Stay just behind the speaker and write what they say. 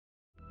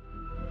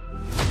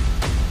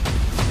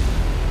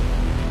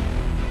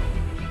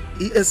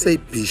i-SA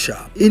Bishop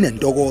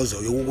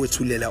inentokozo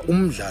yokukwethulela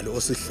umdlalo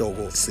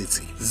osihloko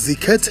sithi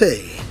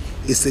ZIKHETHELE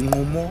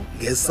Isinqumo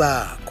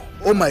Ngesakho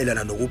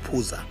omayelana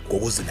nokuphuza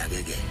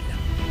ngokuzinakekela.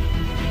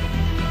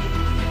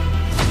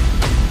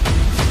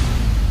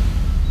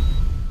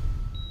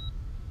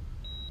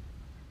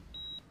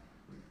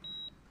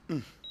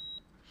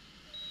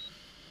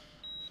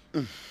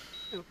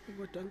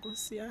 Kodwa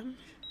Nkosi yami,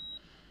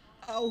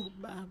 awu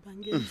baba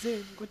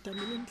ngenzeni kodwa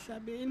mina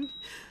emhlabeni.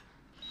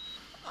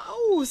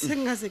 Awu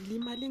sengaze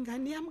kulimala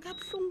ingane yami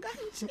kabuhlungu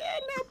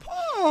kanjena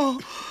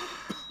pho.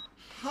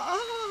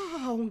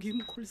 Hawu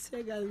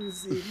ngimkhulise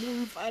kanzima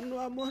umfana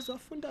wami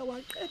ozofunda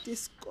waqeda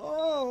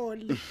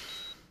isikole.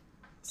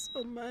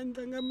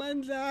 Somandla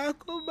ngamandla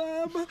akho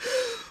baba.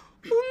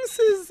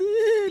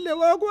 Ungisizile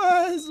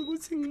wakwazi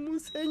ukuthi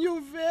ngimuse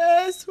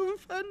enyuvesi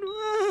umfana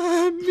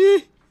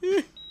wami.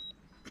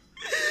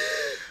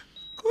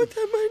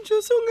 Kodwa manje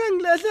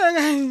usungangilahla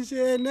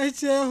kanjena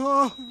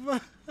Jehova.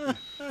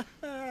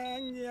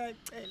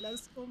 Ngiyacela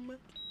Somandla.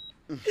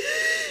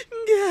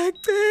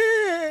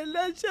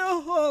 Ngiyacela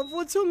Jehova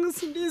ukuthi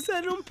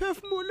ungisindisele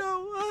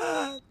umphefumulo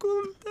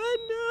wakho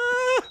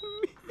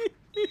mntanami.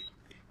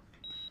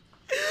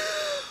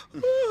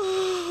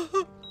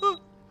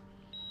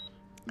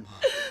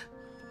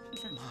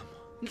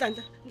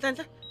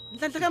 Ndlandla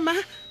kama.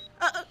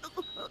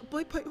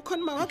 Boy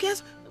ukhona ma wakho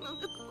yazo.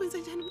 Kwenze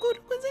njani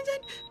mkhulu? Kwenze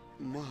njani?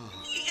 Ma.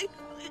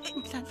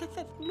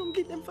 Ndlandla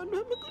kulungile mfana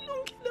wami,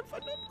 kulungile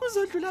mfana wami.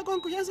 Kuzodlula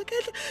konke uyazo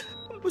khehle.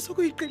 Umbuso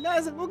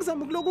kuyiqilaza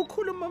ngokuzama ukuloku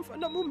ukukhuluma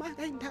mfana wami uma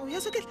akayindawo.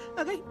 Yazo khehle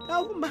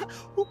akayindawo ma.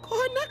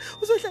 Ukhona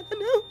uzohlala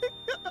nawe.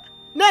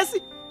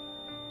 Nesi.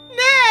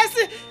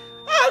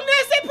 Awu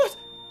Nesi phutha.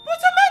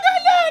 Phutha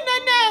mangalona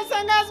Nesi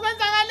angazi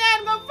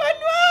kwenzakaleni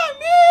ngomfana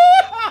wami.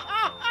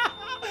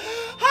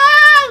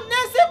 Hawu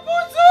Nesi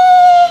phutha.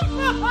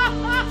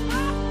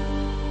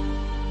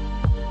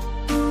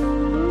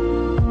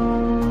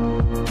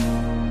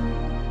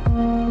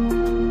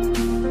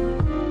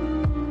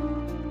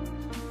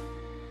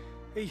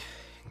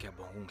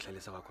 Ngiyabonga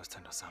ungihlalisa kwakho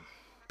sithando sami.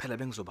 Phela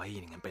bengizoba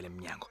yini ngempela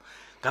eminyango.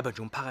 Ngabe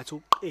nje umphakathi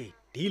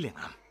uqedile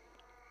ngami.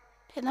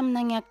 Phela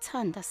mina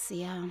ngiyakuthanda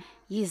Siya.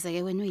 Yize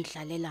ke wena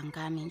uyidlalela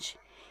ngami nje.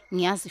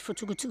 Ngiyazi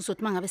futhi ukuthi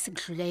kuzothi mangabe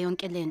sikudlule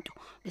yonke lento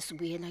bese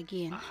ubuyela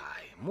kuyena.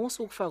 Hayi,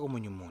 musu ukufaka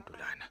omunye umuntu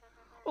lana.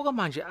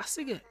 Okwamanje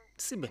asike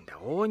sibe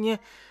ndawonye,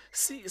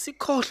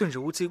 sikhohle nje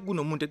ukuthi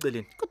kunomuntu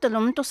eceleni. Kodwa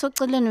lo muntu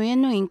osoceleni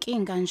uyena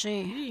oyinkinga nje.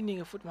 Yini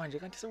ke futhi manje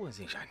kanti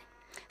sekwenze njani?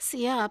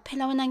 Siya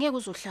phela wena ngeke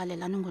uzohlale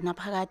lana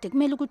ngonaphakade.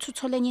 Kumele ukuthi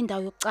uthole enye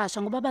indawo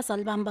yokucasha ngoba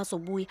abazali bami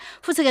bazobuya.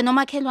 Futhi ke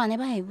nomakhelwane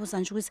bayayibuza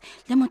nje ukuthi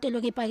le moto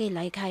eloku ipake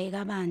la ekhaya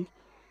kabani.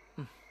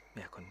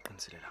 Uyakhona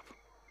uqinisile lapho.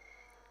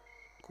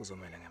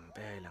 Kuzomela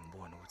ngempela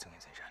ngibone ukuthi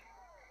ngenze njani.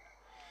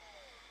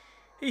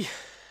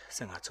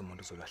 Sengathi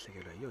umuntu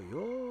uzolahlekelwa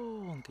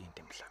yonke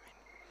into emhlabeni.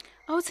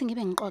 Awuthi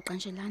ngibe ngiqoqa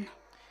nje lana.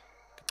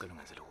 Ngicela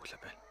ungenzele ukudla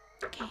phela.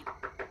 Okay.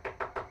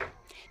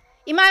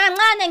 Ima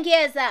kancane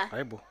ngiyeza.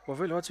 Hayibo,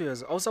 wavela wathi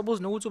uyeza.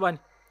 Awusabuzi nokuthi ubani?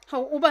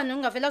 Hawu ubani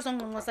ungavela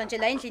uzongqonqosa nje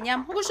la endlini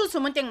yami. Ukusho ukuthi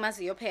umuntu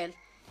engimaziyo phela.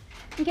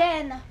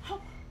 Ngena.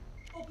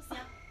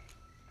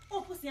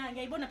 Ophusiya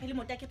ngiyayibona phela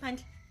imoto yakhe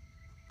phandle.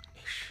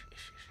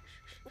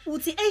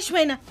 Uthi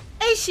wena.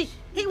 Hey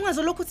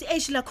ungazolokhu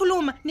uthi la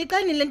khuluma.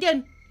 Niqanile lento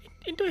yenu.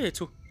 Into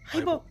yethu.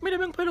 Hayibo, mina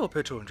bengiphela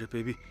upetrol nje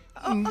baby.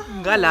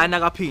 Ngalana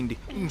kaphindi.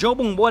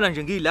 Njengoba ungibona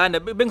nje ngilana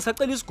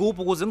bengisacela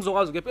isigubhu ukuze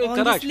ngizokwazi ukuya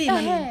egarage.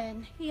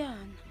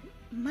 Yana.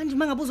 Manje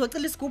mangabe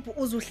uzocela isigubhu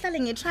uzuhlale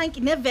ngetrunk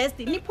nevest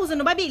niphuze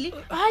nobabili.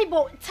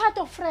 Hayibo,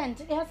 Thato friend,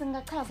 yazi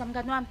ngingachaza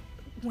mngani wami.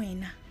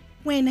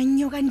 Wena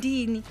nyoka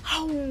ndini.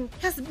 Hawu,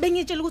 yazi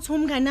bengitshela ukuthi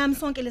umngane nami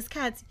sonke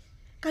lesikhathi.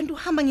 Kanti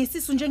uhamba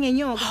ngesisu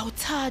njengenyoka. Hawu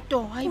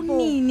Thato, hayibo.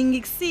 Nini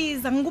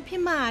ngikusiza ngikupha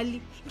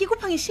imali.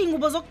 Ngikupha ngisho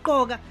ingubo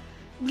zokugqoka.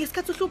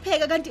 Ngesikhathi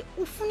uhlupheka kanti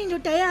ufuna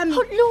indoda yami.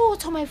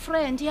 Lutho my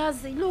friend,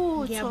 yazi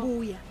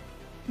lutho.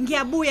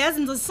 Ngiyabuya yazi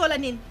nizozisola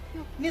nini?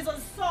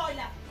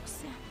 Nizozisola.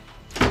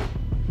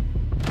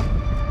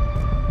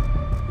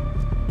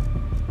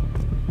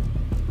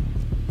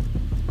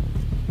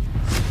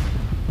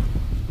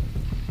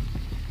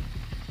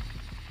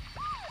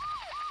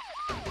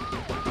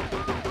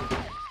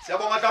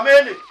 Siyabonga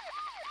Dlamini.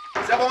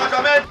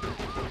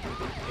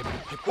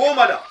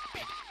 Phuma la.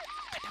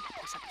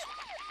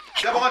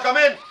 Siyabonga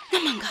Dlamini.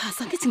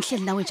 Namangaza ngithi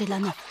ngihleli nawe nje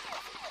lana.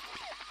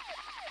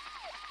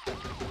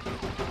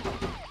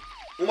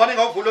 Uma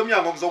ningavula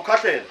umnyango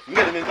ngizowukhahlela.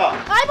 Ngingene ngenkani.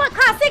 Hayibo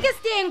cha sike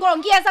isidingo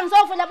ngiyeza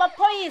ngizovula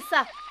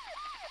abaphoyisa.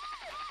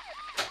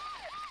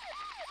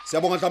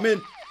 Siyabonga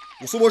Dlamini.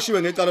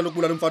 Usuboshiwe ngecala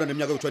lokubulala umfana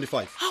neminyaka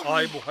u25.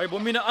 Hayibo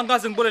mina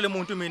angaze ngibulele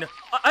umuntu mina.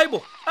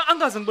 Hayibo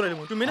angaze ngibulele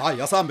umuntu mina.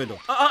 Hayi asambe lo.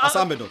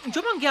 Asambe lo.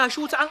 Njengoba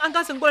ngiyasho ukuthi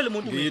angaze ngibulele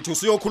umuntu mina. Ngithi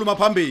usiyokhuluma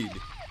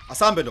phambili.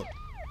 Asambe lo.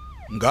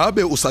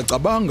 Ngabe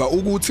usacabanga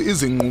ukuthi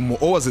izinqumo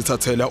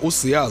owazithathela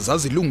uSiya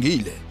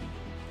zazilungile?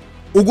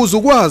 Ukuze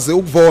ukwazi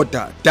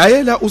ukuvota,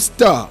 dayela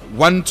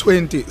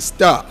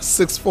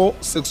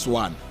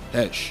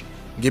 *120*6461#.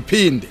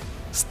 Ngiphinde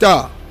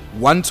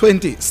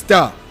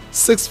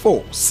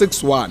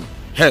 *120*6461#.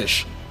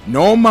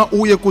 Noma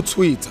uye ku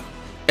Twitter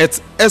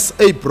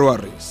 @SA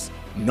Breweries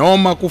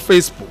noma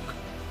ku-Facebook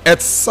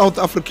 @South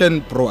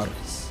African Breweries.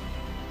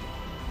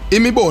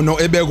 Imibono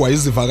ebekwa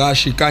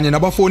izivakashi kanye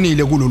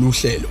nabafonile kulolu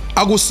hlelo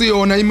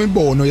akusiyona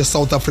imibono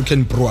ye-South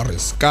African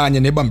Breweries kanye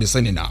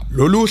nebambisene nabo.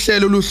 Lolu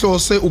hlelo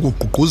luhlose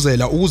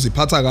ukugqugquzela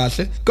ukuziphatha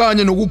kahle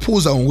kanye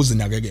nokuphuza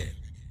ngokuzinakekela.